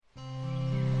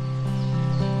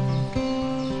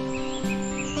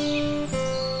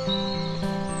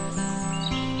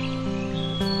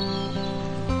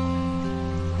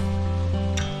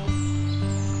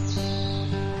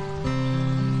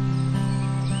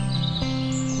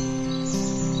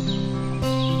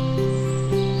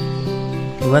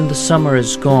When the summer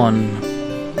is gone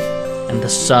and the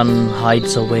sun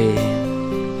hides away,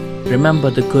 remember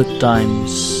the good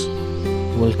times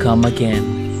will come again.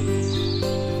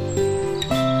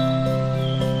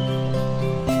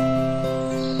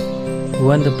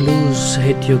 When the blues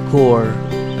hit your core,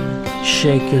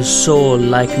 shake your soul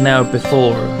like never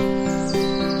before,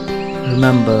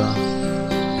 remember,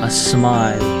 a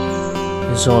smile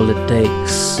is all it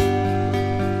takes.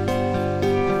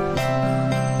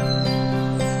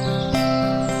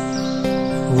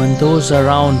 When those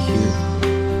around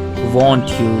you want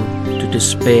you to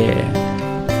despair,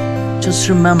 just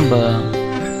remember,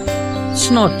 it's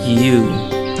not you,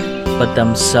 but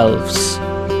themselves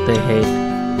they hate.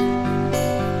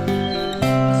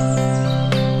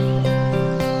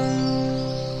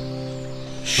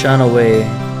 Shun away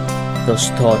those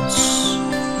thoughts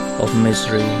of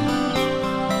misery.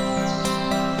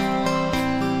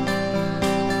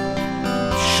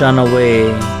 Shun away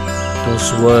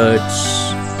those words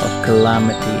of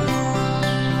calamity.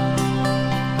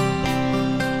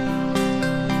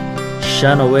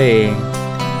 Shun away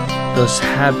those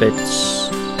habits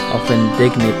of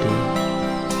indignity.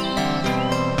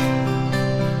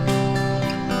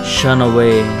 Shun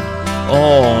away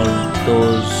all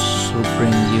those who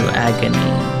bring you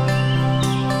agony.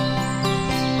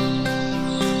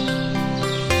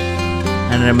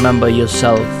 And remember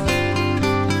yourself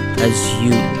as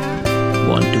you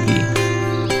want to be.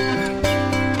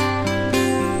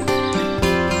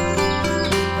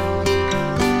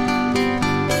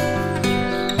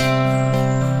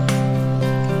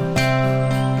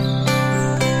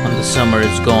 When the summer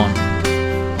is gone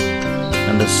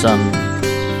and the sun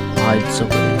hides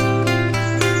away,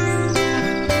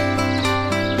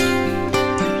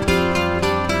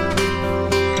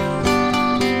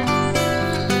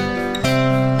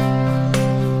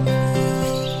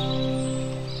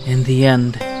 in the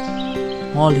end,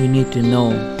 all you need to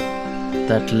know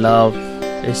that love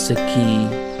is the key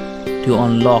to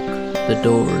unlock the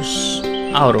doors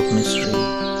out of misery.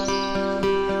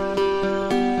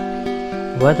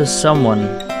 Whether someone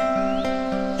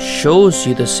shows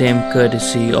you the same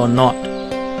courtesy or not,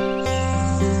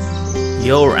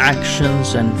 your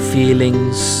actions and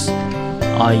feelings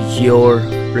are your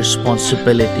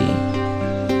responsibility.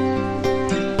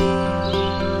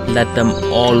 Let them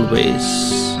always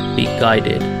be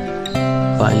guided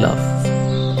by love.